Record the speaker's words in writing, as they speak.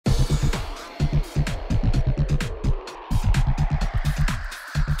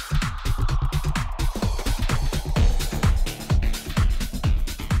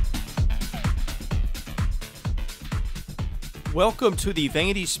Welcome to the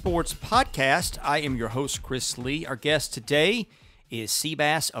Vandy Sports Podcast. I am your host, Chris Lee. Our guest today is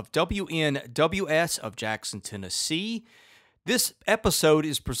Seabass of WNWS of Jackson, Tennessee. This episode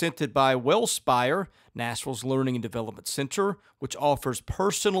is presented by Wellspire, Nashville's Learning and Development Center, which offers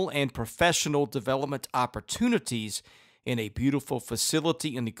personal and professional development opportunities in a beautiful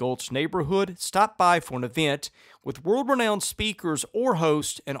facility in the Gulch neighborhood. Stop by for an event with world-renowned speakers or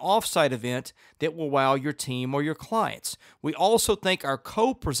host an off-site event that will wow your team or your clients. We also thank our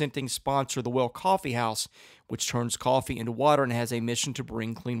co-presenting sponsor, the Well Coffee House, which turns coffee into water and has a mission to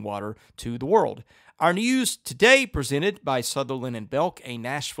bring clean water to the world. Our news today presented by Sutherland & Belk, a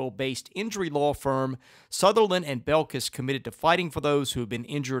Nashville-based injury law firm. Sutherland & Belk is committed to fighting for those who have been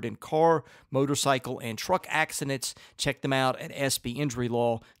injured in car, motorcycle, and truck accidents. Check them out at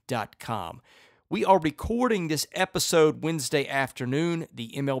sbinjurylaw.com. We are recording this episode Wednesday afternoon.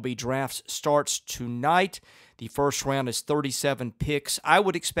 The MLB Draft starts tonight. The first round is 37 picks. I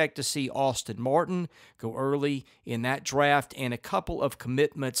would expect to see Austin Martin go early in that draft and a couple of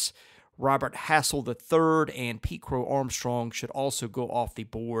commitments. Robert Hassel III and Pete Crow Armstrong should also go off the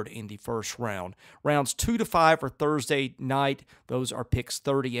board in the first round. Rounds 2 to 5 are Thursday night. Those are picks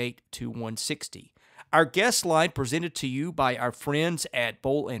 38 to 160. Our guest line presented to you by our friends at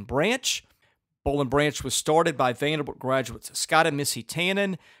Boll & Branch. Boll & Branch was started by Vanderbilt graduates Scott and Missy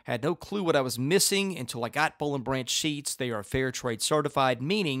Tannen. Had no clue what I was missing until I got Boll & Branch sheets. They are fair trade certified,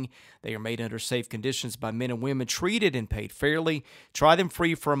 meaning they are made under safe conditions by men and women, treated and paid fairly. Try them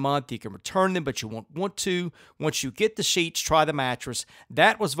free for a month. You can return them, but you won't want to. Once you get the sheets, try the mattress.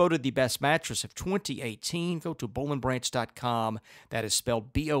 That was voted the best mattress of 2018. Go to bollandbranch.com. That is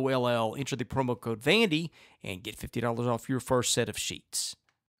spelled B-O-L-L. Enter the promo code Vandy and get $50 off your first set of sheets.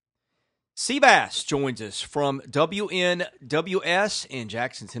 Seabass joins us from WNWS in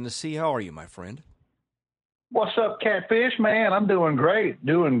Jackson, Tennessee. How are you, my friend? What's up, Catfish, man? I'm doing great,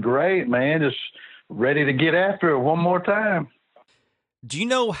 man. Just ready to get after it one more time. Do you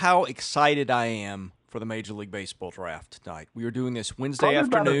know how excited I am for the Major League Baseball draft tonight? We are doing this Wednesday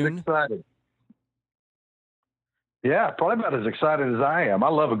afternoon. Yeah, probably about as excited as I am. I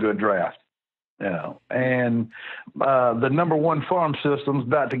love a good draft. And the number one farm system's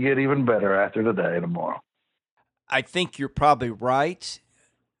about to get even better after today, tomorrow. I think you're probably right.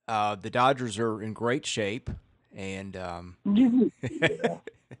 The Dodgers are in great shape, and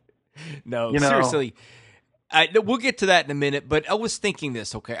no, seriously, we'll get to that in a minute. But I was thinking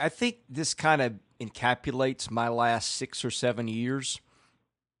this. Okay, I think this kind of encapsulates my last 6 or 7 years,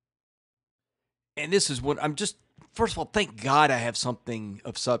 and this is what I'm just. First of all, thank God I have something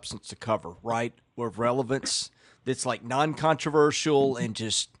of substance to cover, right? Or of relevance that's like non-controversial and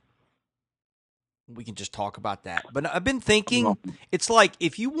just we can just talk about that. But I've been thinking, it's like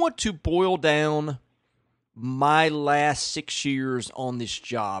if you want to boil down my last 6 years on this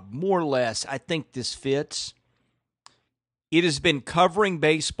job, more or less, I think this fits. It has been covering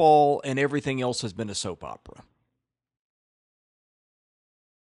baseball and everything else has been a soap opera.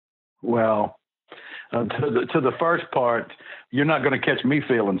 Well, to the first part, you're not going to catch me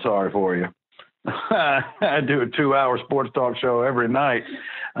feeling sorry for you. I do a 2-hour sports talk show every night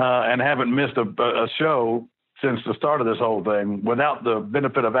and haven't missed a show since the start of this whole thing without the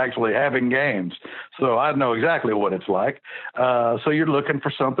benefit of actually having games. So I know exactly what it's like. So you're looking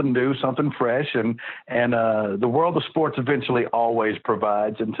for something new, something fresh, and the world of sports eventually always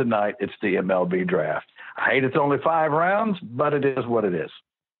provides. And tonight it's the MLB Draft. I hate it's only 5 rounds, but it is what it is.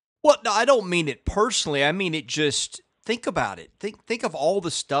 Well, no, I don't mean it personally. I mean it just, think about it. Think of all the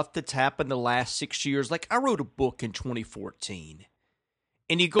stuff that's happened the last 6 years. Like, I wrote a book in 2014,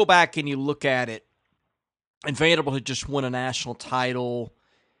 and you go back and you look at it, and Vanderbilt had just won a national title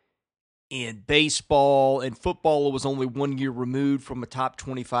in baseball, and football was only 1 year removed from a top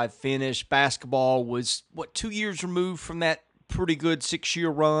 25 finish. Basketball was, 2 years removed from that pretty good 6-year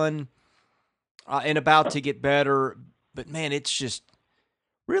run and about to get better. But, man, it's just,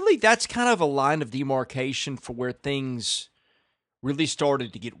 really, that's kind of a line of demarcation for where things really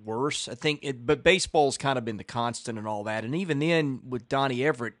started to get worse. I think, but baseball's kind of been the constant and all that. And even then, with Donnie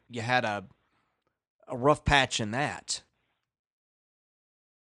Everett, you had a rough patch in that.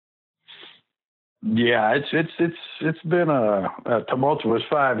 Yeah, it's been a tumultuous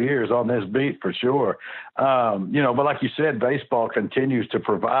 5 years on this beat for sure. But like you said, baseball continues to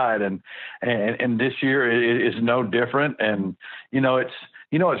provide, and this year is no different. And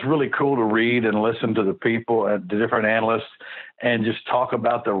it's really cool to read and listen to the people at the different analysts and just talk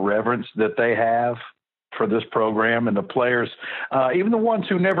about the reverence that they have for this program and the players, even the ones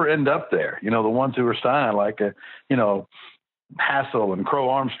who never end up there. The ones who are signed, like Hassel and Crow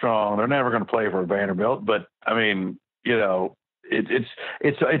Armstrong, they're never going to play for Vanderbilt. But I mean,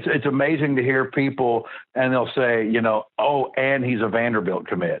 it's amazing to hear people, and they'll say, oh, and he's a Vanderbilt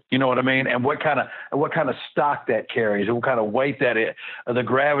commit. You know what I mean? And what kind of stock that carries, and what kind of weight the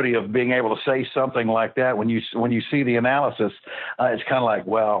gravity of being able to say something like that when you see the analysis, it's kind of like,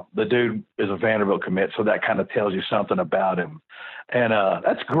 well, the dude is a Vanderbilt commit, so that kind of tells you something about him. And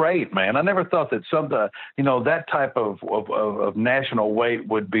that's great, man. I never thought that that type of national weight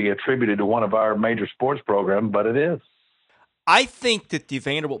would be attributed to one of our major sports programs, but it is. I think that the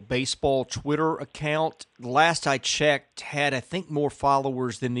Vanderbilt baseball Twitter account, last I checked, had, I think, more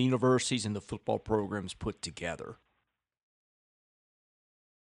followers than the universities and the football programs put together.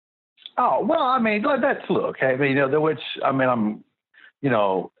 Oh, well, I mean,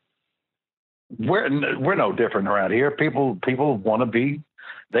 we're no different around here. People they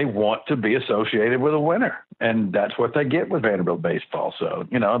want to be associated with a winner, and that's what they get with Vanderbilt baseball. So,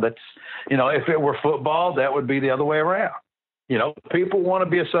 if it were football, that would be the other way around. People want to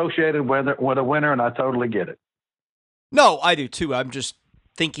be associated with a winner, and I totally get it. No, I do too. I'm just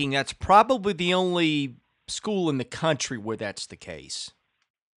thinking that's probably the only school in the country where that's the case.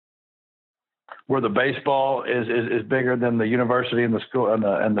 Where the baseball is bigger than the university and the school and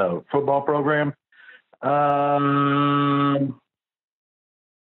the football program. I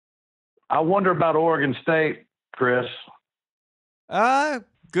wonder about Oregon State, Chris.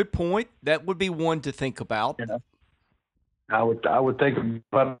 Good point. That would be one to think about. I would think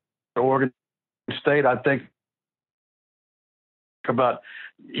about Oregon State. I think about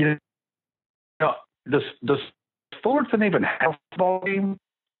does Fullerton even have a football team?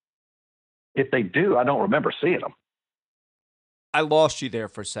 If they do, I don't remember seeing them. I lost you there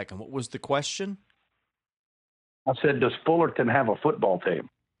for a second. What was the question? I said, does Fullerton have a football team?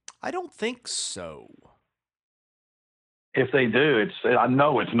 I don't think so. If they do, I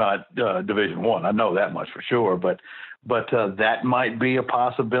know it's not Division I. I know that much for sure, but that might be a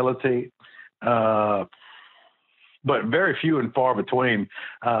possibility. But very few and far between.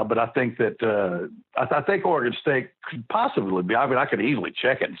 But I think that I think Oregon State could possibly be. I mean, I could easily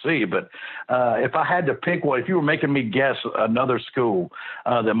check it and see. But if I had to pick one, if you were making me guess another school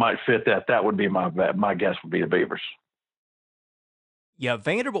that might fit that would be my guess would be the Beavers. Yeah,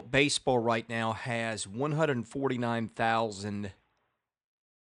 Vanderbilt baseball right now has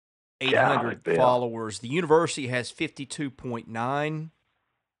 149,800 followers. The university has 52.9.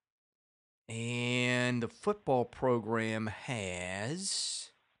 And the football program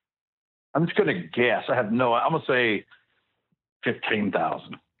has... I'm just going to guess. I'm going to say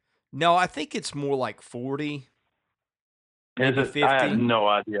 15,000. No, I think it's more like 40. Is it? 50. I have no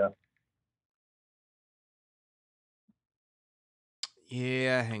idea.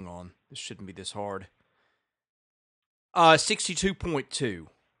 Yeah, hang on. This shouldn't be this hard. 62.2.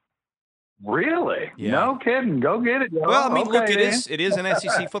 Really? Yeah. No kidding. Go get it. Yo. Well, I mean, okay, look, it is an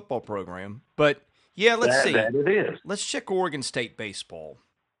SEC football program. But, yeah, let's see. That it is. Let's check Oregon State baseball.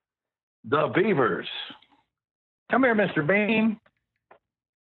 The Beavers. Come here, Mr. Bean.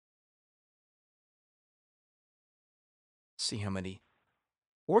 See how many.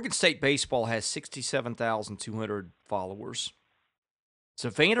 Oregon State baseball has 67,200 followers. So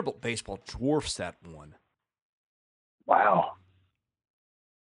Vanderbilt baseball dwarfs that one. Wow.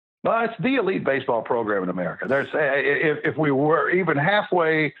 Well, it's the elite baseball program in America. If we were even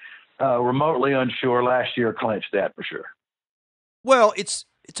halfway remotely unsure, last year clinched that for sure. Well, it's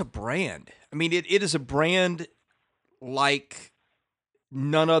a brand. I mean, it is a brand like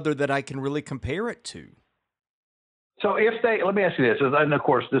none other that I can really compare it to. So let me ask you this, and of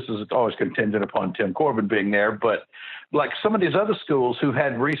course this is always contingent upon Tim Corbin being there, but like some of these other schools who've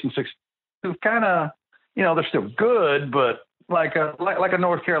had recent success, who've kind of, they're still good, but like a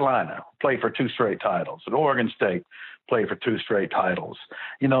North Carolina played for 2 straight titles, and Oregon State played for 2 straight titles.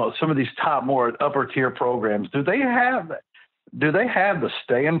 Some of these top, more upper tier programs, do they have the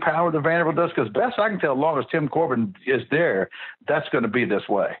staying power that Vanderbilt does? Because best I can tell, as long as Tim Corbin is there, that's going to be this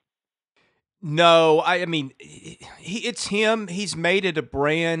way. No, I mean, it's him. He's made it a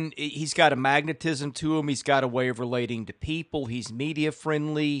brand. He's got a magnetism to him. He's got a way of relating to people. He's media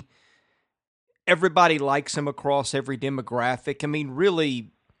friendly. Everybody likes him across every demographic. I mean,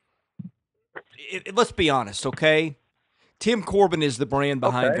 really, let's be honest, okay? Tim Corbin is the brand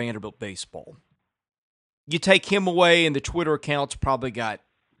behind Vanderbilt baseball. You take him away, and the Twitter account's probably got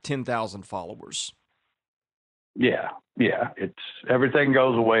 10,000 followers. Yeah. It's everything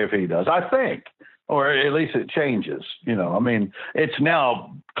goes away if he does, I think, or at least it changes. I mean, it's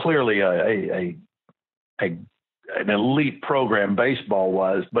now clearly an elite program baseball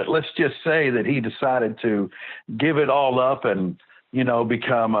was, but let's just say that he decided to give it all up and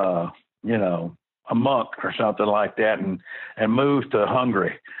become a a monk or something like that and move to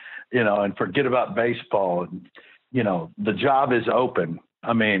Hungary, and forget about baseball. And, the job is open.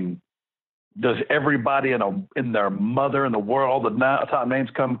 I mean, does everybody in their mother in the world, the top names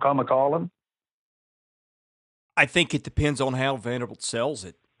come and call him? I think it depends on how Vanderbilt sells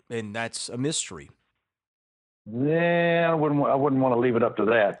it, and that's a mystery. Yeah, I wouldn't want to leave it up to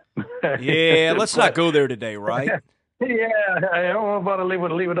that. Yeah, let's not go there today, right? Yeah, I don't want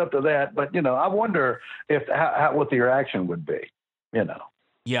to leave it up to that. But I wonder what the reaction would be.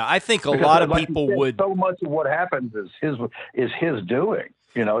 Yeah, I think a because lot of like people said, would. So much of what happens is his doing.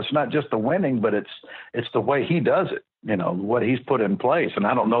 It's not just the winning, but it's the way he does it. What he's put in place, and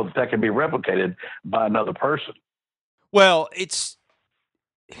I don't know that can be replicated by another person. Well,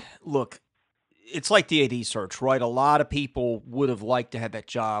 look, it's like the AD search, right? A lot of people would have liked to have that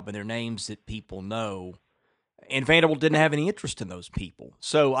job, and their names that people know. And Vanderbilt didn't have any interest in those people.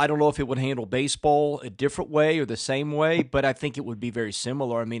 So I don't know if it would handle baseball a different way or the same way, but I think it would be very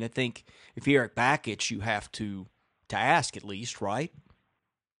similar. I mean, I think if you're Eric Bakich, you have to ask at least, right?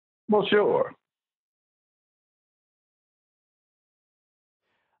 Well, sure.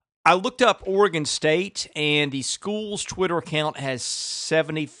 I looked up Oregon State, and the school's Twitter account has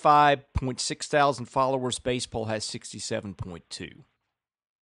 75.6 thousand followers. Baseball has 67.2.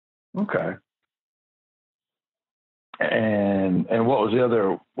 Okay. And what was the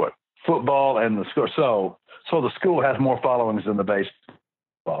other, football and the school? So the school has more followings than the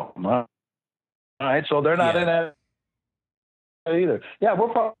baseball. All right. So they're not in that either. Yeah, we're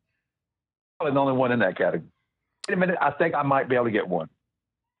probably the only one in that category. Wait a minute. I think I might be able to get one.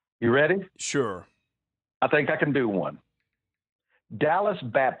 You ready? Sure. I think I can do one. Dallas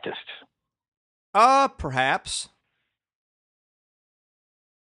Baptist. Perhaps.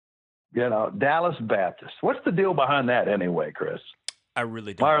 Dallas Baptist. What's the deal behind that anyway, Chris? I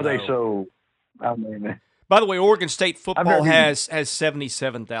really don't know. Why are they so, By the way, Oregon State football has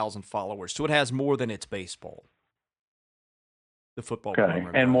 77,000 followers, so it has more than its baseball. The football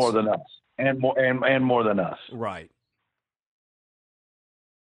program and does. more than us. And more than us. Right.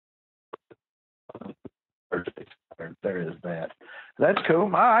 There is that. That's cool. All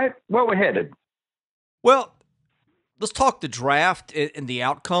right. Where we headed? Well, let's talk the draft and the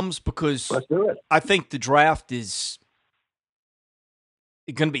outcomes, because Let's do it. I think the draft is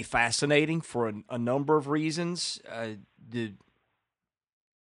going to be fascinating for a number of reasons.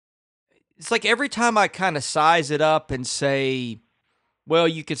 It's like every time I kind of size it up and say, well,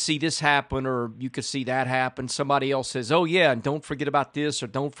 you could see this happen or you could see that happen, somebody else says, oh, yeah, and don't forget about this or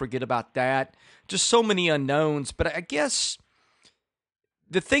don't forget about that. Just so many unknowns. But I guess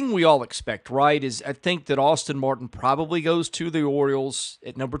the thing we all expect, right, is I think that Austin Martin probably goes to the Orioles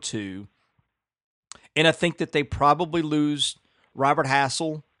at number 2. And I think that they probably lose Robert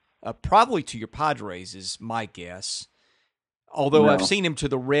Hassel, probably to your Padres is my guess. Although I've seen him to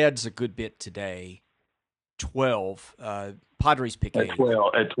the Reds a good bit today. 12. Padres pick 8.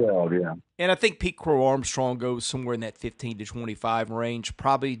 At 12, yeah. And I think Pete Crow Armstrong goes somewhere in that 15 to 25 range,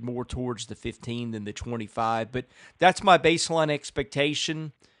 probably more towards the 15 than the 25. But that's my baseline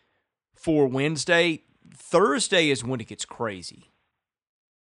expectation for Wednesday. Thursday is when it gets crazy,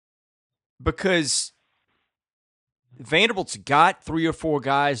 because Vanderbilt's got 3 or 4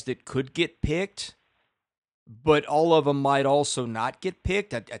 guys that could get picked, but all of them might also not get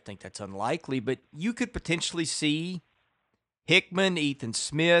picked. I think that's unlikely, but you could potentially see Hickman, Ethan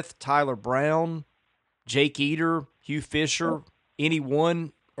Smith, Tyler Brown, Jake Eater, Hugh Fisher, any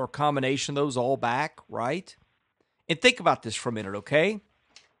one or combination of those all back, right? And think about this for a minute, okay?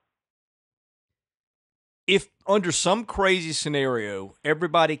 If under some crazy scenario,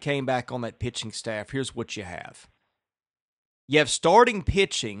 everybody came back on that pitching staff, here's what you have. You have starting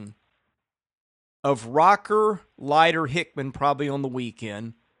pitching of Rocker, Leiter, Hickman probably on the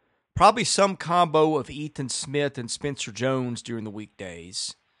weekend, probably some combo of Ethan Smith and Spencer Jones during the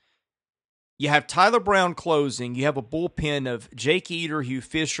weekdays. You have Tyler Brown closing. You have a bullpen of Jake Eater, Hugh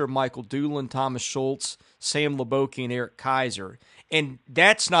Fisher, Michael Doolin, Thomas Schultz, Sam Leboki, and Eric Kaiser. And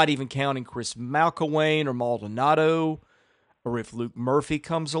that's not even counting Chris Malkawayne or Maldonado, or if Luke Murphy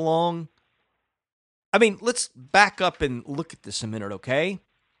comes along. I mean, let's back up and look at this a minute, okay?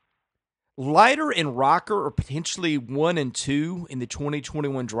 Leiter and Rocker are potentially 1 and 2 in the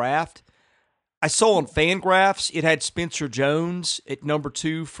 2021 draft. I saw on Fangraphs it had Spencer Jones at number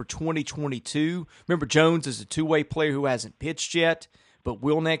 2 for 2022. Remember, Jones is a two-way player who hasn't pitched yet, but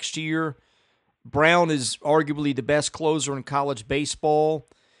will next year. Brown is arguably the best closer in college baseball.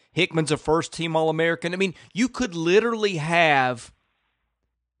 Hickman's a first-team All-American. I mean, you could literally have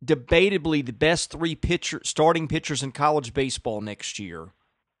debatably the best 3 starting pitchers in college baseball next year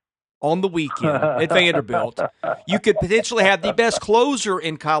on the weekend at Vanderbilt. You could potentially have the best closer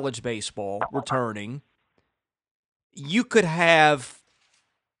in college baseball returning. You could have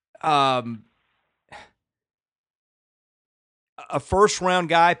a first-round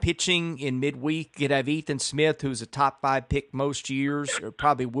guy pitching in midweek. You could have Ethan Smith, who's a top 5 pick most years, or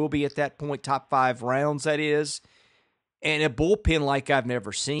probably will be at that point, top 5 rounds, that is, and a bullpen like I've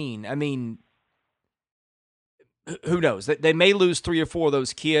never seen. I mean, who knows? They may lose 3 or 4 of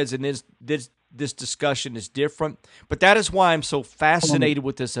those kids, and this discussion is different. But that is why I'm so fascinated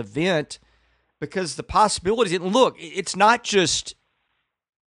with this event, because the possibilities. And look, it's not just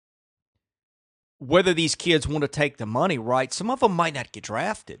whether these kids want to take the money, right? Some of them might not get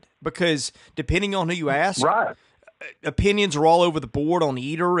drafted because depending on who you ask, right, opinions are all over the board on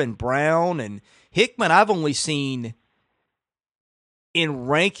Eater and Brown and Hickman. I've only seen in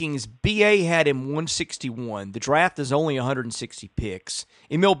rankings, BA had him 161. The draft is only 160 picks.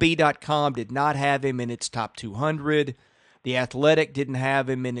 MLB.com did not have him in its top 200. The Athletic didn't have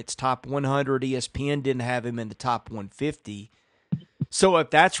him in its top 100. ESPN didn't have him in the top 150. So if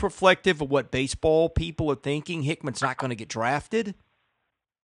that's reflective of what baseball people are thinking, Hickman's not going to get drafted.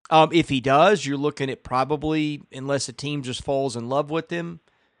 If he does, you're looking at probably, unless a team just falls in love with him,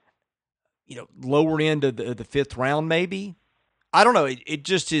 lower end of the 5th round maybe. I don't know. It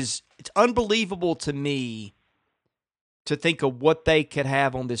just is. It's unbelievable to me to think of what they could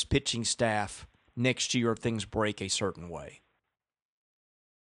have on this pitching staff next year if things break a certain way.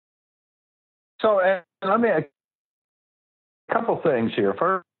 So, I mean, a couple things here.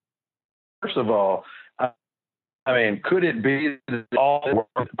 First of all, I mean, could it be all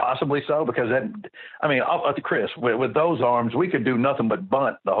possibly so? Because Chris, with those arms, we could do nothing but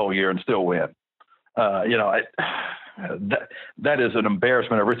bunt the whole year and still win. That is an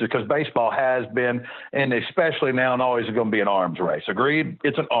embarrassment of riches because baseball has been, and especially now and always, is going to be an arms race. Agreed?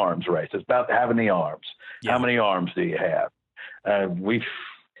 It's an arms race. It's about having the arms. Yeah. How many arms do you have? I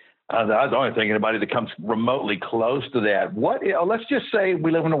was only thinking anybody that comes remotely close to that. Let's just say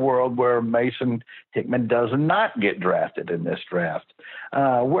we live in a world where Mason Hickman does not get drafted in this draft.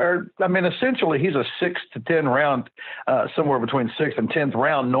 Essentially he's a 6 to 10 round, somewhere between 6th and 10th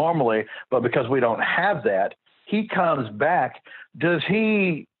round normally, but because we don't have that, he comes back. Does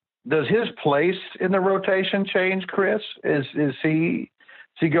his place in the rotation change, Chris? Does he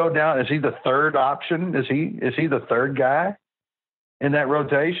go down? Is he the third option? Is he the third guy in that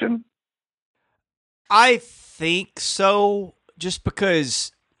rotation? I think so, just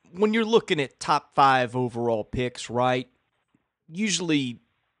because when you're looking at top 5 overall picks, right, usually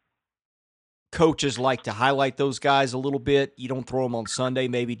coaches like to highlight those guys a little bit. You don't throw them on Sunday,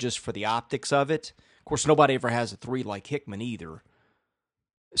 maybe just for the optics of it. Of course, nobody ever has a 3 like Hickman either.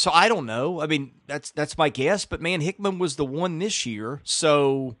 So I don't know. I mean, that's my guess. But, man, Hickman was the one this year.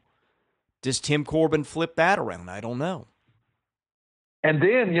 So does Tim Corbin flip that around? I don't know. And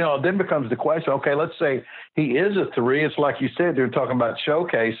then, then becomes the question, okay, let's say he is a 3. It's like you said, they're talking about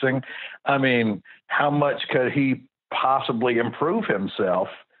showcasing. I mean, how much could he possibly improve himself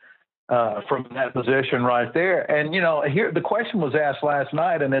from that position right there? And, here the question was asked last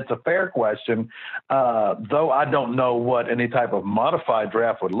night, and it's a fair question, though I don't know what any type of modified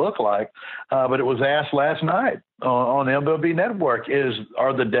draft would look like, but it was asked last night on the MLB Network,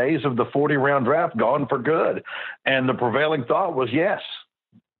 are the days of the 40-round draft gone for good? And the prevailing thought was, yes,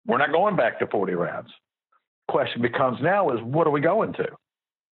 we're not going back to 40 rounds. Question becomes now is, what are we going to?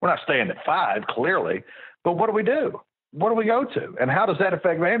 We're not staying at 5, clearly, but what do we do? What do we go to? And how does that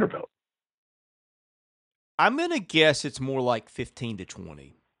affect Vanderbilt? I'm going to guess it's more like 15 to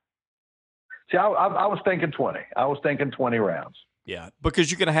 20. See, I was thinking 20. I was thinking 20 rounds. Yeah,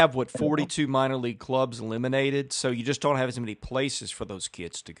 because you're going to have, 42 minor league clubs eliminated, so you just don't have as many places for those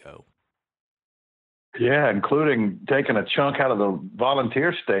kids to go. Yeah, including taking a chunk out of the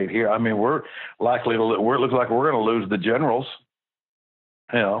volunteer state here. I mean, we're likely to. It looks like we're going to lose the Generals.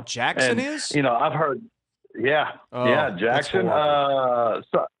 Jackson is. I've heard. Yeah, Jackson.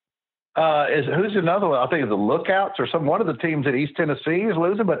 Who's another one? I think it's the Lookouts or one of the teams at East Tennessee is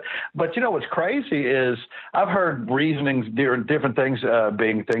losing. But what's crazy is I've heard reasonings, different things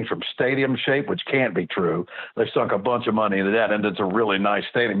being things from stadium shape, which can't be true. They've sunk a bunch of money into that, and it's a really nice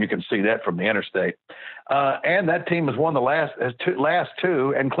stadium. You can see that from the interstate. And that team has won the last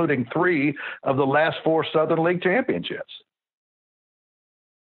 2, including 3 of the last 4 Southern League championships.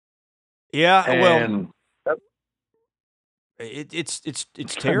 Yeah,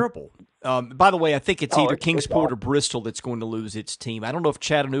 It's terrible. By the way, I think it's either Kingsport or Bristol that's going to lose its team. I don't know if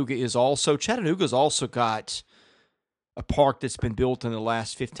Chattanooga is also. Chattanooga's also got a park that's been built in the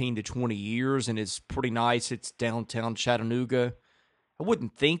last 15 to 20 years and is pretty nice. It's downtown Chattanooga. I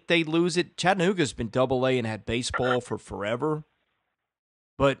wouldn't think they'd lose it. Chattanooga's been Double-A and had baseball for forever,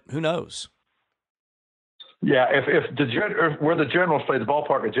 but who knows? Yeah, if where the Generals play, the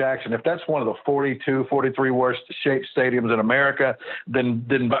ballpark at Jackson, if that's one of the 42, 43 worst shaped stadiums in America, then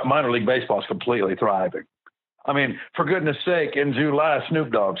minor league baseball is completely thriving. I mean, for goodness sake, in July,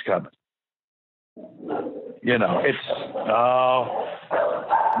 Snoop Dogg's coming. You know,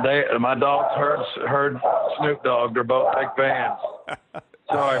 my dogs heard Snoop Dogg. They're both big fans.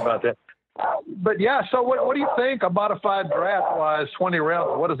 Sorry about that. But yeah, so what do you think a modified draft wise, 20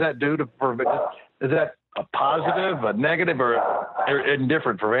 rounds? What does that do is that a positive, a negative, or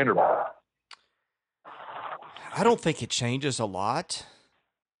indifferent for Vanderbilt? I don't think it changes a lot.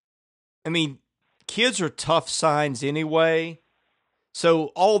 I mean, kids are tough signs anyway. So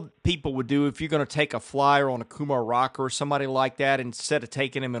all people would do, if you're going to take a flyer on a Kumar Rocker or somebody like that, instead of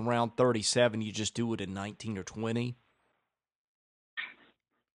taking him in round 37, you just do it in 19 or 20.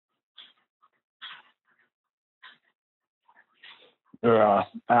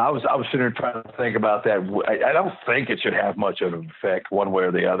 I was sitting here trying to think about that. I don't think it should have much of an effect one way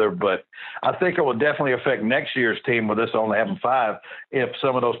or the other, but I think it will definitely affect next year's team with this only having 5 if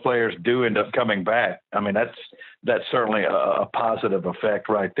some of those players do end up coming back. I mean, that's certainly a positive effect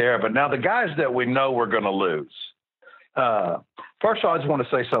right there. But now the guys that we know we're going to lose. First of all, I just want to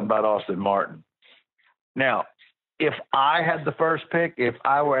say something about Austin Martin. Now, if I had the first pick, if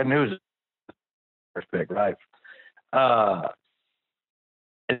I were, and who's the first pick, right?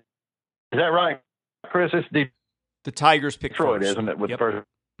 Is that right, Chris? It's the Tigers pick Detroit, first. Isn't it? With Yep. first.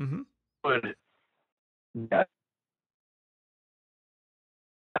 Mm-hmm.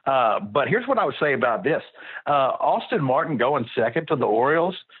 But here's what I would say about this: Austin Martin going second to the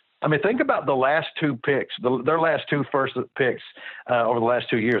Orioles. I mean, think about the last 2 picks, their last 2 first picks over the last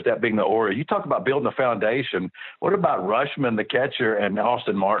 2 years, that being the Orioles. You talk about building a foundation. What about Rushman, the catcher, and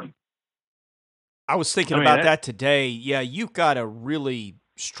Austin Martin? I was thinking about that today. Yeah, you've got a really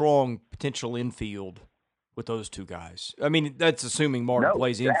strong potential infield with those 2 guys. I mean, that's assuming Martin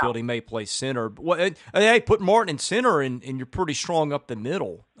plays infield. He may play center. But, hey, put Martin in center, and you're pretty strong up the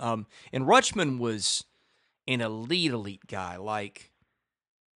middle. And Rutschman was an elite guy. Like,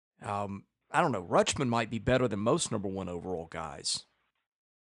 I don't know, Rutschman might be better than most number 1 overall guys.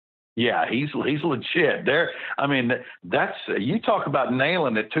 Yeah, he's legit. I mean, that's you talk about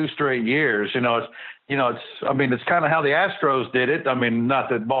nailing it 2 straight years. It's kind of how the Astros did it. I mean, not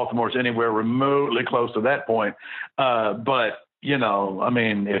that Baltimore's anywhere remotely close to that point, but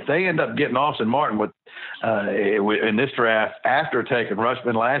if they end up getting Austin Martin in this draft after taking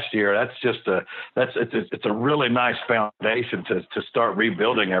Rushman last year, it's a really nice foundation to start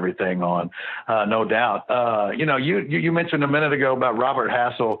rebuilding everything on, no doubt. You mentioned a minute ago about Robert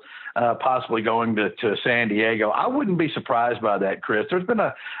Hassel possibly going to San Diego. I wouldn't be surprised by that, Chris. There's been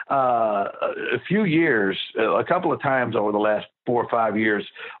a few years, a couple of times over the last 4 or 5 years,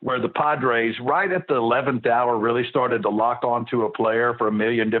 where the Padres, right at the 11th hour, really started to lock onto a player for a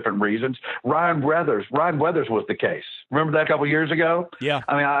million different reasons. Ryan Weathers was the case. Remember that a couple of years ago? Yeah.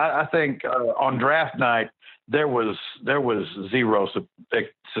 I mean, I think on draft night, there was zero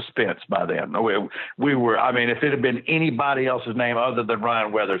suspense by then. We were. I mean, if it had been anybody else's name other than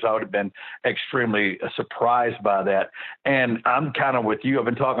Ryan Weathers, I would have been extremely surprised by that. And I'm kind of with you. I've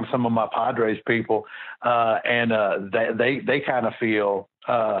been talking to some of my Padres people, and they kind of feel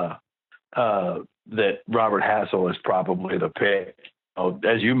that Robert Hassel is probably the pick.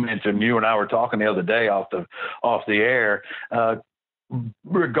 As you mentioned, you and I were talking the other day off the air.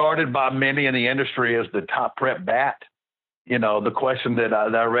 Regarded by many in the industry as the top prep bat. The question that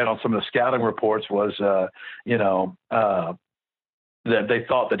I read on some of the scouting reports was, that they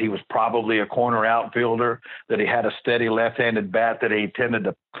thought that he was probably a corner outfielder, that he had a steady left-handed bat, that he tended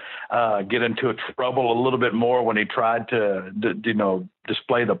to get into trouble a little bit more when he tried to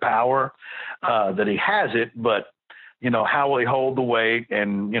display the power, that he has it, but how will he hold the weight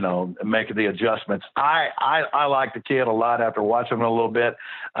and, make the adjustments? I like the kid a lot after watching him a little bit.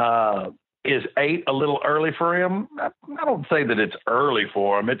 Is 8 a little early for him? I don't say that it's early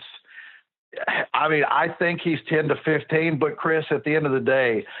for him. I think he's 10 to 15, but Chris, at the end of the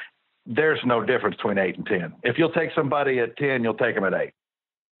day, there's no difference between 8 and 10. If you'll take somebody at 10, you'll take him at 8,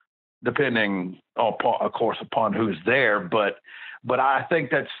 depending, of course, upon who's there. But I think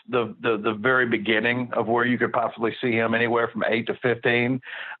that's the very beginning of where you could possibly see him, anywhere from 8 to 15.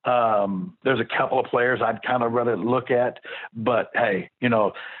 There's a couple of players I'd kind of rather look at, but hey,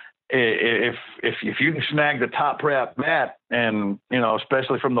 if you can snag the top prep bat, and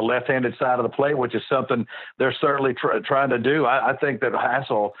especially from the left-handed side of the plate, which is something they're certainly trying to do, I think that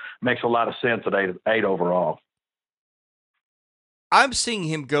Hassel makes a lot of sense at 8 overall. I'm seeing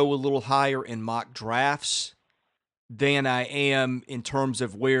him go a little higher in mock drafts than I am in terms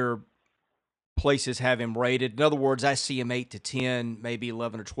of where places have him rated. In other words, I see him 8 to 10, maybe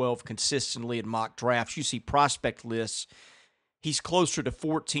 11 or 12 consistently in mock drafts. You see prospect lists, he's closer to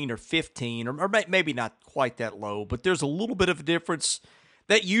 14 or 15, or maybe not quite that low, but there's a little bit of a difference.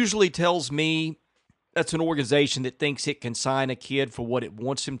 That usually tells me that's an organization that thinks it can sign a kid for what it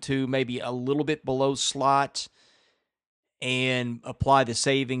wants him to, maybe a little bit below slot, and apply the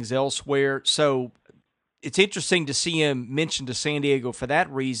savings elsewhere. So it's interesting to see him mentioned to San Diego for that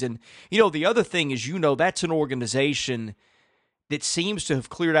reason. The other thing is, that's an organization that seems to have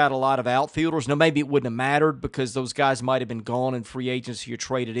cleared out a lot of outfielders. Now, maybe it wouldn't have mattered because those guys might have been gone in free agency or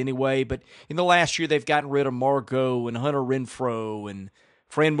traded anyway, but in the last year, they've gotten rid of Margot and Hunter Renfroe and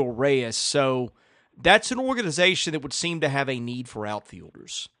Franmil Reyes. So that's an organization that would seem to have a need for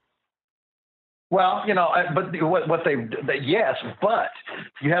outfielders. Well, but yes, but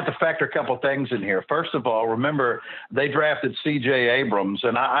you have to factor a couple of things in here. First of all, remember they drafted C.J. Abrams,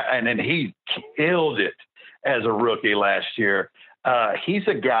 and he killed it as a rookie last year. He's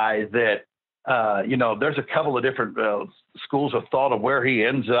a guy that, there's a couple of different schools of thought of where he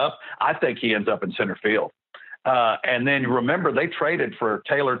ends up. I think he ends up in center field. And then remember, they traded for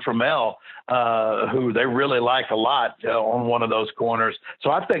Taylor Trammell, who they really like a lot on one of those corners. So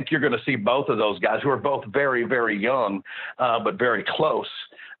I think you're going to see both of those guys, who are both very, very young, but very close,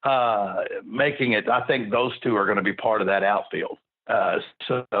 making it. I think those two are going to be part of that outfield.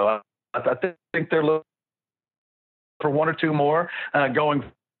 So I think they're looking for one or two more going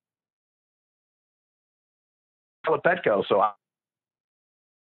with Petco. So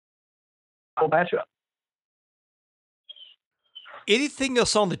I'll match up. Anything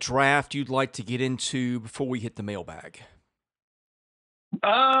else on the draft you'd like to get into before we hit the mailbag?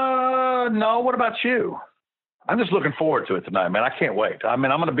 No. What about you? I'm just looking forward to it tonight, man. I can't wait. I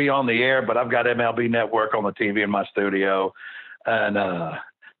mean, I'm going to be on the air, but I've got MLB Network on the TV in my studio. And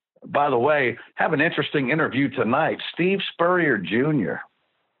by the way, have an interesting interview tonight. Steve Spurrier Jr.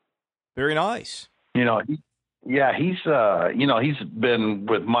 Very nice. He's been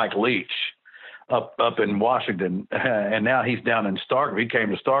with Mike Leach up in Washington, and now he's down in Starkville. He came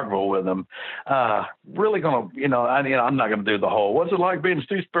to Starkville with him. Really going to, I'm not going to do the whole, what's it like being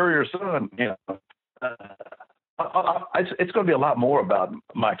Steve Spurrier's son? It's going to be a lot more about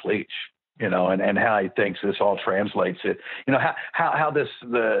Mike Leach, and how he thinks this all translates it.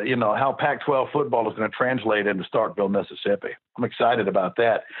 How Pac-12 football is going to translate into Starkville, Mississippi. I'm excited about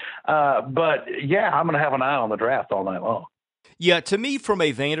that. But yeah, I'm going to have an eye on the draft all night long. Yeah, to me, from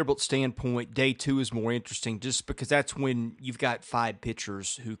a Vanderbilt standpoint, day 2 is more interesting just because that's when you've got 5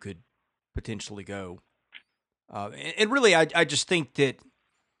 pitchers who could potentially go. And really, I just think that,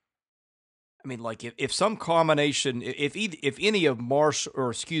 if some combination, if any of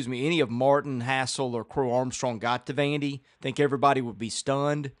Martin, Hassel, or Crow Armstrong got to Vandy, I think everybody would be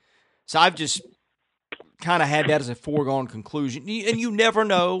stunned. So I've just kind of had that as a foregone conclusion. And you never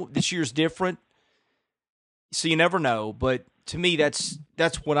know. This year's different, so you never know. But to me, that's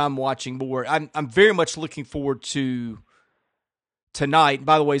what I'm watching more. I'm very much looking forward to tonight. And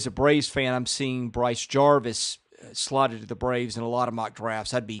by the way, as a Braves fan, I'm seeing Bryce Jarvis slotted to the Braves in a lot of mock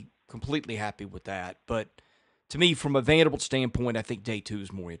drafts. I'd be completely happy with that. But to me, from a Vanderbilt standpoint, I think day 2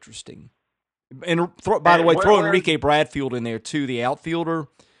 is more interesting. And by the way, throw Enrique Bradfield in there too, the outfielder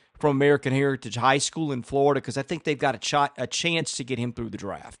from American Heritage High School in Florida, because I think they've got a chance to get him through the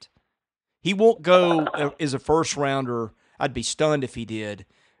draft. He won't go as a first rounder. I'd be stunned if he did,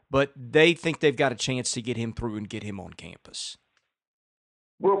 but they think they've got a chance to get him through and get him on campus.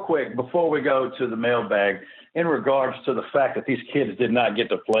 Real quick, before we go to the mailbag, in regards to the fact that these kids did not get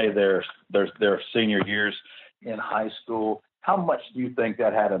to play their senior years in high school, how much do you think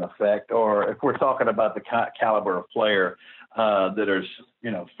that had an effect? Or if we're talking about the caliber of player that is,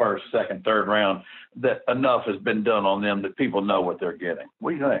 first, second, third round, that enough has been done on them that people know what they're getting?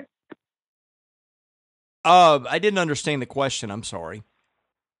 What do you think? I didn't understand the question. I'm sorry.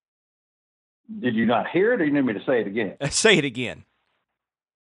 Did you not hear it, or you need me to say it again? Say it again.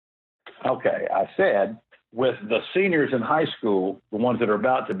 Okay. I said, with the seniors in high school, the ones that are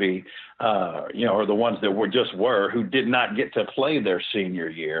about to be, or the ones that were, who did not get to play their senior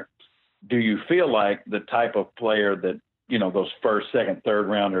year, do you feel like the type of player that, those first, second, third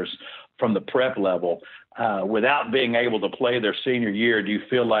rounders from the prep level, without being able to play their senior year, do you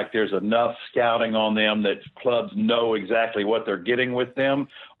feel like there's enough scouting on them that clubs know exactly what they're getting with them?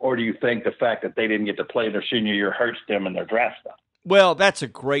 Or do you think the fact that they didn't get to play their senior year hurts them in their draft stuff? Well, that's a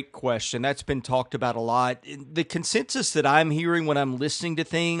great question. That's been talked about a lot. The consensus that I'm hearing when I'm listening to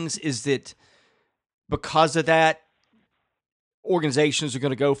things is that because of that, organizations are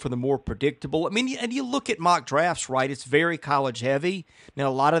going to go for the more predictable. I mean, and you look at mock drafts, right? It's very college heavy. Now,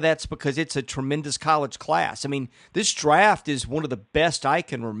 a lot of that's because it's a tremendous college class. I mean, this draft is one of the best I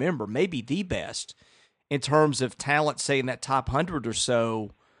can remember, maybe the best in terms of talent, say in that top 100 or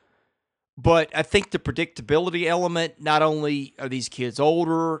so. But I think the predictability element, not only are these kids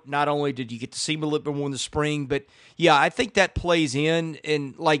older, not only did you get to see them a little bit more in the spring, but yeah, I think that plays in.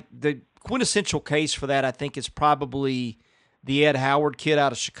 And like the quintessential case for that, I think is probably the Ed Howard kid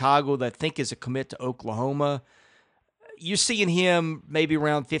out of Chicago that I think is a commit to Oklahoma. You're seeing him maybe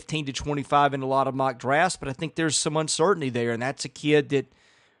around 15 to 25 in a lot of mock drafts, but I think there's some uncertainty there, and that's a kid that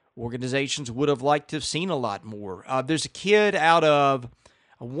organizations would have liked to have seen a lot more. There's a kid out of,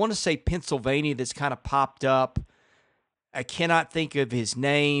 I want to say Pennsylvania, that's kind of popped up. I cannot think of his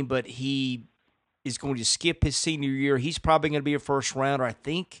name, but he is going to skip his senior year. He's probably going to be a first rounder, I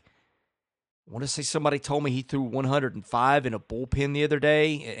think. I want to say somebody told me he threw 105 in a bullpen the other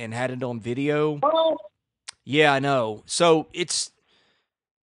day and had it on video. Well, Yeah, I know. So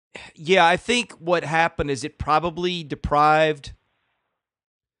I think what happened is it probably deprived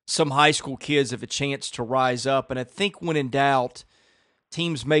some high school kids of a chance to rise up. And I think when in doubt,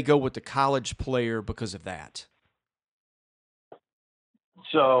 teams may go with the college player because of that.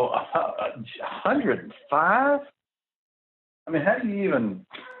 so 105? I mean, how do you even?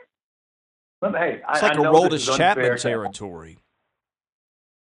 Hey, It's like I a know this Roldis is Chapman unfair. territory.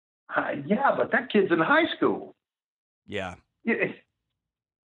 Yeah, but that kid's in high school. Yeah. Yeah.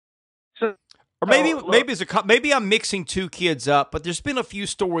 So, Or maybe look, maybe I'm mixing two kids up, but there's been a few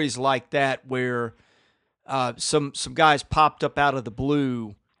stories like that where some guys popped up out of the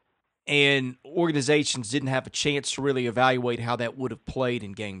blue, and organizations didn't have a chance to really evaluate how that would have played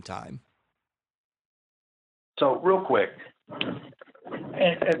in game time. So real quick, and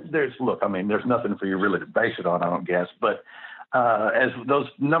there's nothing for you really to base it on, I don't guess, but as those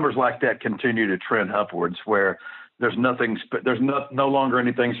numbers like that continue to trend upwards, where there's no longer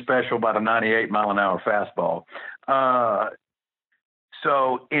anything special about a 98-mile-an-hour fastball.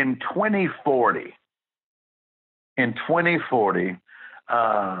 So in 2040,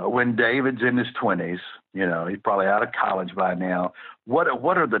 when David's in his 20s, he's probably out of college by now. What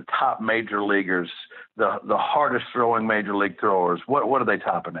are the top major leaguers, the hardest throwing major league throwers? What are they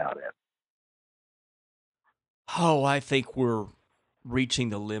topping out at? Oh, I think we're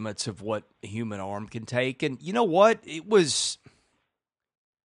reaching the limits of what a human arm can take. And you know what? I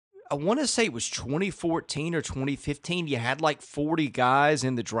want to say it was 2014 or 2015. You had like 40 guys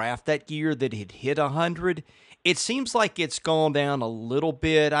in the draft that year that had hit 100. It seems like it's gone down a little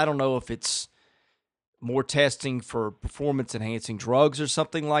bit. I don't know if it's more testing for performance-enhancing drugs or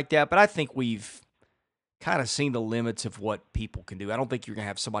something like that, but I think we've kind of seen the limits of what people can do. I don't think you're going to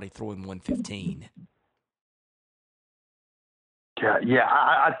have somebody throwing 115. Yeah,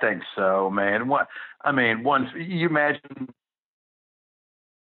 I think so, man. Once you imagine,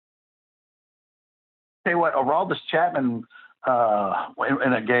 tell you what, Aroldis Chapman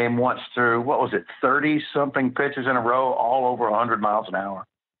in a game once threw, 30-something pitches in a row, all over 100 miles an hour.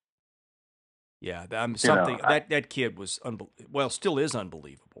 Yeah, that kid was still is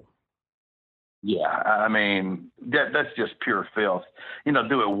unbelievable. Yeah, I mean that's just pure filth.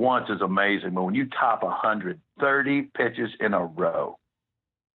 Do it once is amazing, but when you top 130 pitches in a row,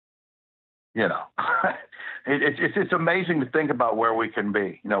 it's amazing to think about where we can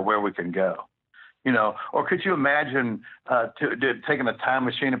be, where we can go. Or could you imagine taking a time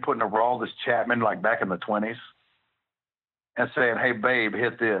machine and putting a Aroldis Chapman like back in the 20s and saying, "Hey, babe,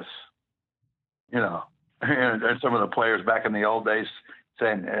 hit this," and some of the players back in the old days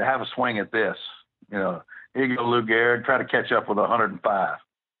saying, "Have a swing at this," Here you go, Lou Gehrig, try to catch up with 105.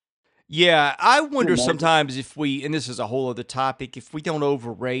 Yeah, I wonder sometimes if and this is a whole other topic, if we don't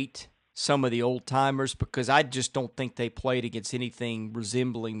overrate some of the old timers, because I just don't think they played against anything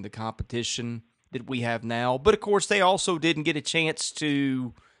resembling the competition that we have now. But of course, they also didn't get a chance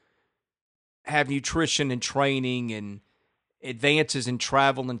to have nutrition and training and advances in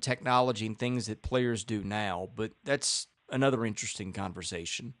travel and technology and things that players do now. But that's another interesting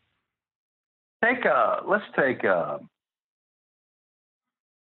conversation. Let's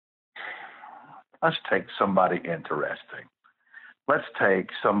take somebody interesting. Let's take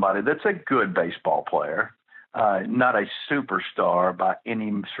somebody that's a good baseball player, not a superstar by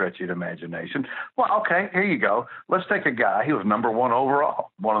any stretch of the imagination. Well, okay, here you go. Let's take a guy. He was number 1 overall,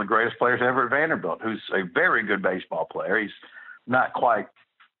 one of the greatest players ever at Vanderbilt, who's a very good baseball player. He's not quite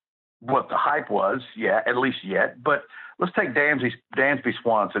what the hype was, at least yet. But let's take Dansby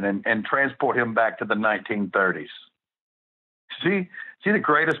Swanson and transport him back to the 1930s. See the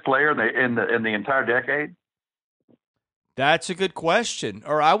greatest player in the entire decade? That's a good question.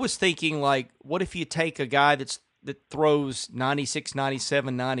 Or I was thinking, like, what if you take a guy that throws 96,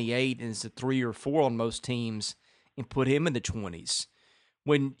 97, 98 and is a 3 or 4 on most teams and put him in the 20s?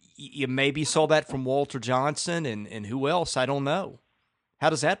 When you maybe saw that from Walter Johnson and who else? I don't know.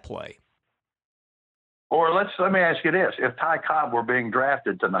 How does that play? Or let me ask you this: if Ty Cobb were being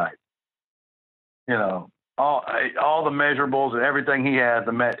drafted tonight, all the measurables and everything he has,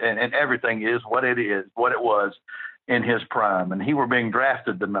 and everything is, what it was in his prime, and he were being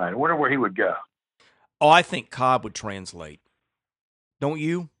drafted tonight, I wonder where he would go. Oh, I think Cobb would translate. Don't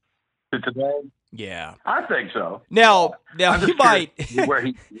you? To today? Yeah, I think so. Now you might where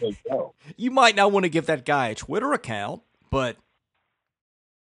he would go. You might not want to give that guy a Twitter account, but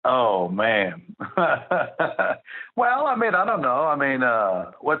oh man. Well, I mean, I don't know. I mean,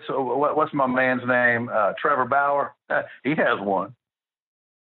 what's my man's name? Trevor Bauer. He has one.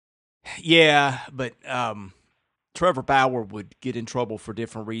 Yeah, but Trevor Bauer would get in trouble for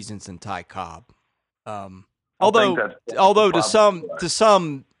different reasons than Ty Cobb. Although to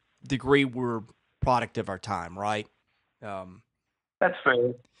some degree, we're product of our time, right? That's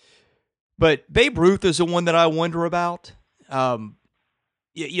fair. But Babe Ruth is the one that I wonder about.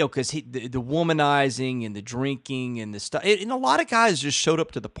 Because the womanizing and the drinking and the stuff, and a lot of guys just showed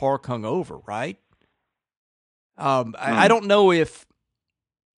up to the park hungover, right? I don't know if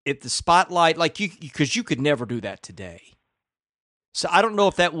the spotlight, because you could never do that today. So I don't know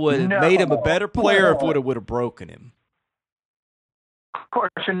if that would have made him a better player or if it would have broken him. Of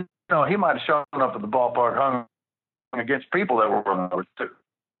course, he might have shown up at the ballpark hung against people that were hungover too.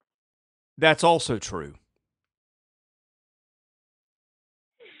 That's also true.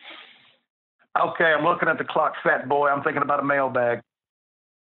 Okay, I'm looking at the clock, fat boy. I'm thinking about a mailbag.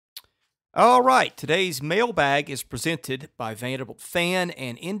 All right, today's mailbag is presented by Vanderbilt fan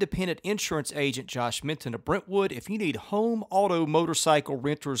and independent insurance agent Josh Minton of Brentwood. If you need home, auto, motorcycle,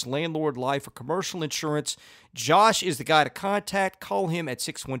 renters, landlord, life, or commercial insurance, Josh is the guy to contact. Call him at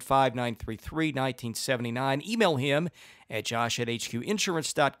 615-933-1979. Email him at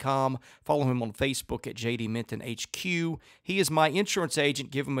josh@hqinsurance.com. Follow him on Facebook at jdmintonhq. He is my insurance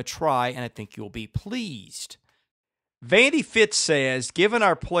agent. Give him a try, and I think you'll be pleased. Vandy Fitz says, given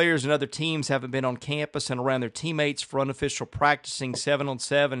our players and other teams haven't been on campus and around their teammates for unofficial practicing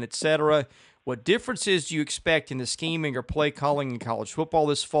 7-on-7, etc., what differences do you expect in the scheming or play calling in college football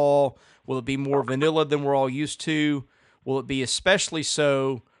this fall? Will it be more vanilla than we're all used to? Will it be especially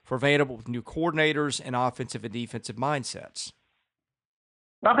so for Vanderbilt with new coordinators and offensive and defensive mindsets?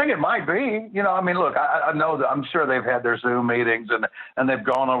 I think it might be. I mean, look, I know that I'm sure they've had their Zoom meetings and they've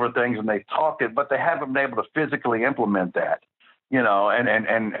gone over things and they've talked it, but they haven't been able to physically implement that, and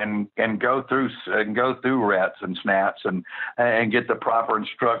go through reps and snaps and get the proper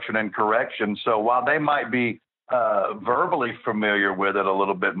instruction and correction. So while they might be verbally familiar with it a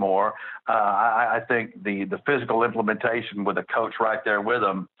little bit more, I think the physical implementation with a coach right there with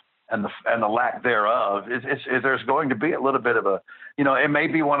them and the lack thereof there's going to be a little bit of a, it may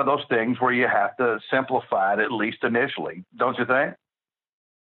be one of those things where you have to simplify it at least initially. Don't you think?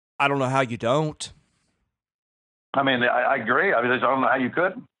 I don't know how you don't. I mean, I agree. I mean, I don't know how you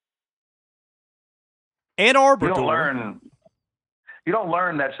could. Ann Arbor. You don't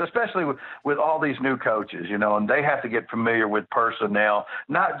learn that, especially with all these new coaches, and they have to get familiar with personnel,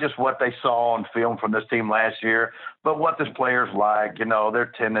 not just what they saw on film from this team last year, but what this player's like,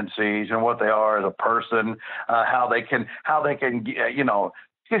 their tendencies and what they are as a person, how they can,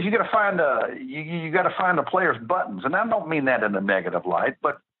 because you got to find a player's buttons, and I don't mean that in a negative light,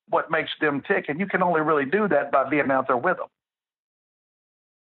 but what makes them tick, and you can only really do that by being out there with them.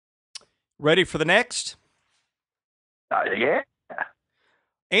 Ready for the next? Yeah.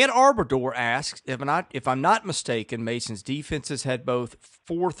 Ann Arbor asks, if I'm not mistaken, Mason's defenses had both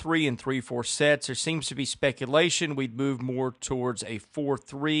 4-3 and 3-4 sets. There seems to be speculation we'd move more towards a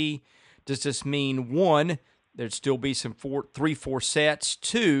 4-3. Does this mean, 1, there'd still be some 3-4 sets?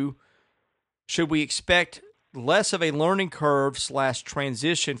 2, should we expect less of a learning curve /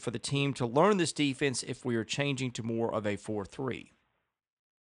 transition for the team to learn this defense if we are changing to more of a 4-3?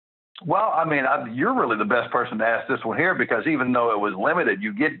 Well, I mean, you're really the best person to ask this one here, because even though it was limited,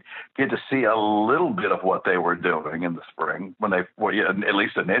 you get to see a little bit of what they were doing in the spring at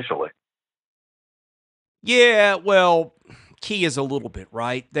least initially. Yeah, well, key is a little bit,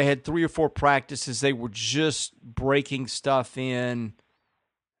 right? They had 3 or 4 practices. They were just breaking stuff in.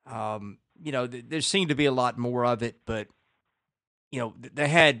 There seemed to be a lot more of it, but, they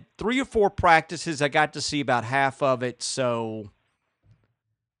had 3 or 4 practices. I got to see about half of it, so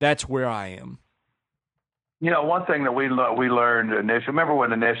that's where I am. One thing that we learned initially, remember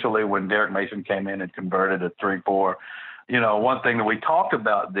when Derek Mason came in and converted at 3-4, one thing that we talked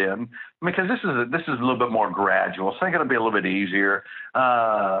about then, because this is a little bit more gradual, so it's going to be a little bit easier.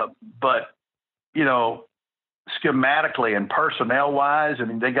 But schematically and personnel wise, I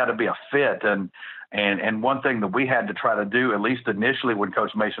mean, they got to be a fit. And one thing that we had to try to do, at least initially when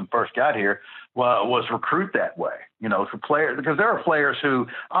Coach Mason first got here, was recruit that way, for players, because there are players who,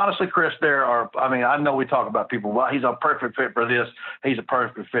 honestly, Chris, I know we talk about people, well, he's a perfect fit for this, he's a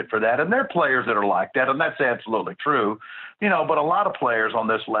perfect fit for that. And there are players that are like that, and that's absolutely true, but a lot of players on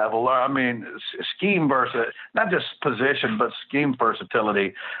this level are, scheme versus, not just position, but scheme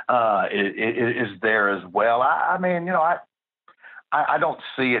versatility is there as well. I don't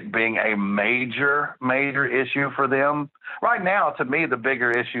see it being a major issue for them right now. To me, the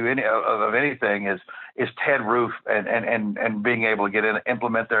bigger issue of anything is Ted Roof and being able to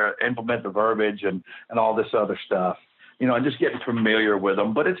implement the verbiage and all this other stuff, and just getting familiar with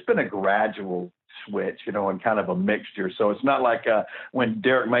them. But it's been a gradual switch, and kind of a mixture. So it's not like when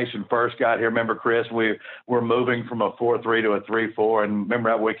Derek Mason first got here. Remember, Chris, we were moving from a 4-3 to a 3-4, and remember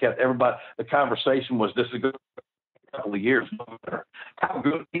how we kept everybody. The conversation was, this is good. Couple of years, no matter how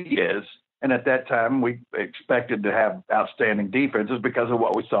good he is. And at that time, we expected to have outstanding defenses because of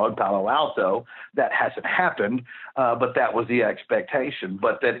what we saw in Palo Alto. That hasn't happened, but that was the expectation.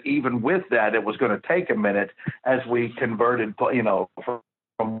 But that even with that, it was going to take a minute as we converted,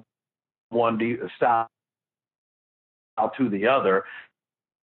 from one style to the other,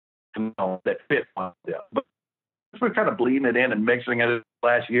 that fit one. But we're kind of bleeding it in and mixing it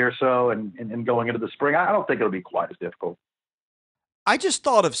last year or so and going into the spring. I don't think it'll be quite as difficult. I just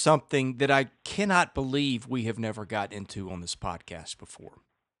thought of something that I cannot believe we have never got into on this podcast before,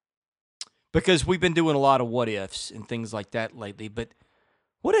 because we've been doing a lot of what ifs and things like that lately. But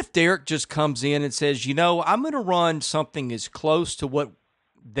what if Derek just comes in and says, I'm going to run something as close to what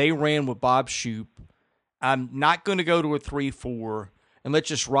they ran with Bob Shoop. I'm not going to go to a 3-4, and let's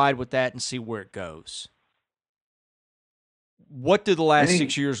just ride with that and see where it goes. What do the last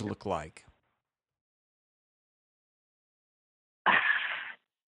 6 years look like?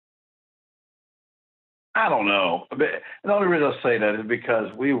 I don't know. But the only reason I say that is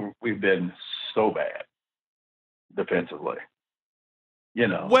because we've been so bad defensively.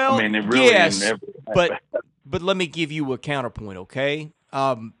 Well, it really yes, but let me give you a counterpoint, okay?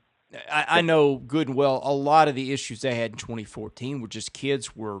 I know good and well a lot of the issues they had in 2014 were just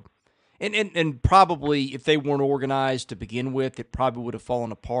kids were. And probably if they weren't organized to begin with, it probably would have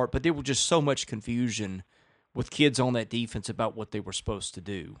fallen apart. But there was just so much confusion with kids on that defense about what they were supposed to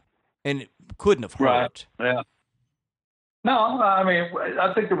do. And it couldn't have hurt. Right. Yeah. No,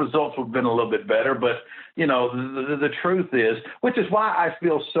 I think the results would have been a little bit better, but the truth is, which is why I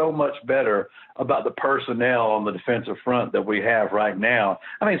feel so much better about the personnel on the defensive front that we have right now.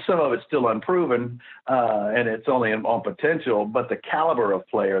 Some of it's still unproven, and it's only on potential, but the caliber of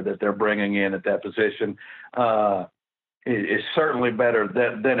player that they're bringing in at that position is certainly better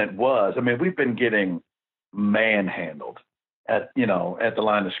than it was. We've been getting manhandled at the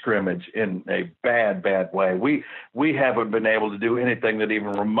line of scrimmage in a bad way. We haven't been able to do anything that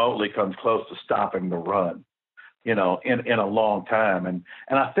even remotely comes close to stopping the run, in a long time. And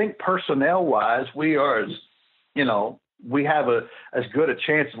I think personnel wise, we are we have as good a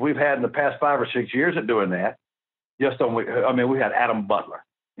chance as we've had in the past 5 or 6 years at doing that. We had Adam Butler,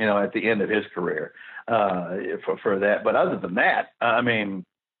 at the end of his career for that. But other than that,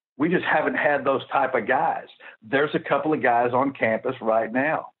 we just haven't had those type of guys. There's a couple of guys on campus right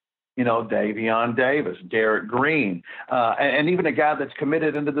now, Davion Davis, Derek Green, and even a guy that's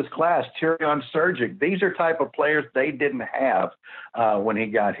committed into this class, Tyrion Surgic. These are type of players they didn't have when he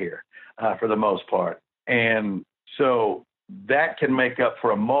got here for the most part. And so that can make up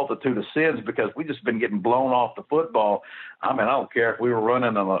for a multitude of sins because we just been getting blown off the football. I don't care if we were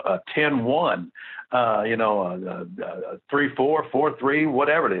running a 10-1, a 3-4, 4-3,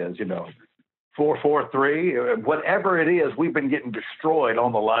 whatever it is, 4-4-3, whatever it is, we've been getting destroyed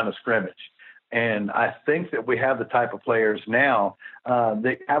on the line of scrimmage. And I think that we have the type of players now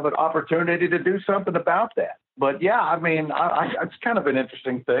that have an opportunity to do something about that. But yeah, it's kind of an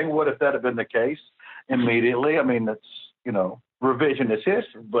interesting thing. What if that had been the case immediately? That's, revisionist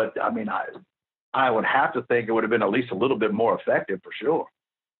history, but I would have to think it would have been at least a little bit more effective for sure.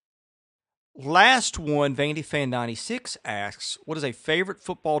 Last one, Vandy Fan 96 asks, what is a favorite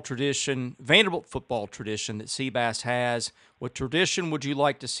football tradition, Vanderbilt football tradition that Seabass has? What tradition would you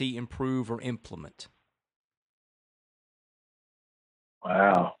like to see improve or implement?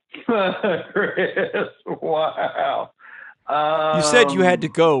 Wow. Chris, wow. You said you had to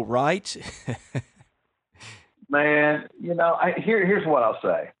go, right? Man, here's what I'll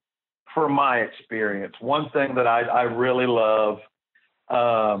say. from my experience, one thing that I really love,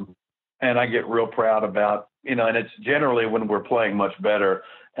 and I get real proud about, and it's generally when we're playing much better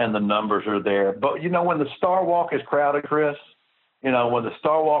and the numbers are there. But, when the Star Walk is crowded, Chris, when the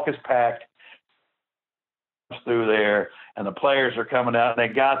Star Walk is packed through there and the players are coming out and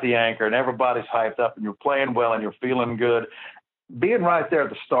they got the anchor and everybody's hyped up and you're playing well and you're feeling good, being right there at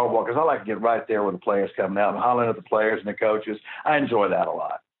the Star Walk, because I like to get right there with the players coming out and hollering at the players and the coaches. I enjoy that a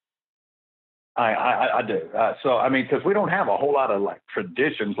lot. I do. Because we don't have a whole lot of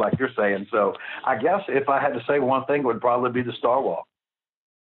traditions like you're saying. So I guess if I had to say one thing, it would probably be the Star Walk.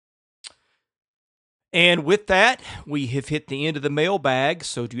 And with that, we have hit the end of the mailbag.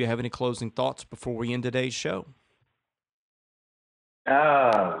 So do you have any closing thoughts before we end today's show?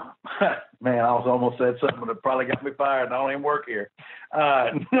 Man, I was almost said something that probably got me fired and I don't even work here.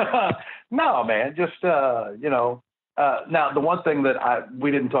 No, man, just, now the one thing that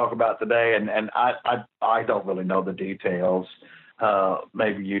we didn't talk about today, and I don't really know the details.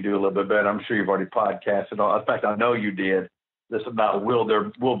 Maybe you do a little bit better. I'm sure you've already podcasted on. In fact, I know you did. This about will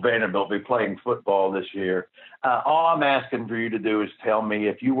Vanderbilt be playing football this year? All I'm asking for you to do is tell me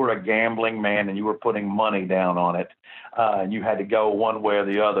if you were a gambling man and you were putting money down on it, and you had to go one way or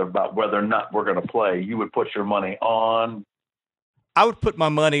the other about whether or not we're going to play, you would put your money on? I would put my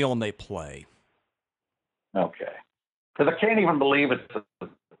money on they play. Okay. Because I can't even believe it's a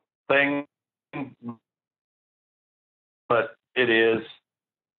thing, but it is.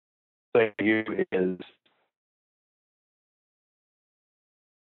 It is.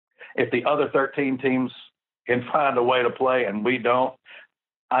 If the other 13 teams can find a way to play and we don't,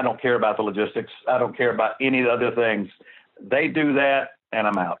 I don't care about the logistics. I don't care about any of the other things. They do that, and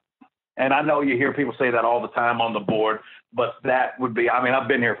I'm out. And I know you hear people say that all the time on the board, but that would be, I've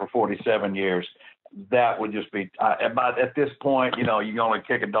been here for 47 years. That would just be, at this point, you can only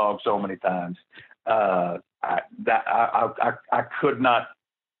kick a dog so many times. I could not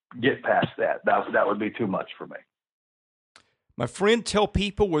get past that. That would be too much for me. My friend, tell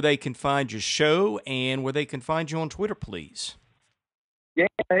people where they can find your show and where they can find you on Twitter, please. Yeah,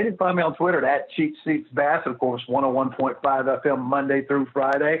 they can find me on Twitter at CiteBass, of course, 101.5 FM Monday through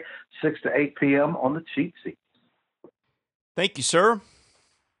Friday, 6 to 8 p.m. on the Cheat Seat. Thank you, sir.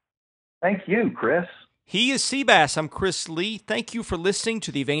 Thank you, Chris. He is Seabass. I'm Chris Lee. Thank you for listening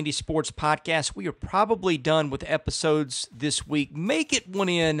to the Vandy Sports Podcast. We are probably done with episodes this week. Make it one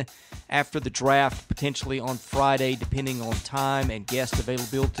in after the draft, potentially on Friday, depending on time and guest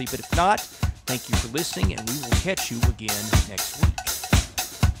availability. But if not, thank you for listening, and we will catch you again next week.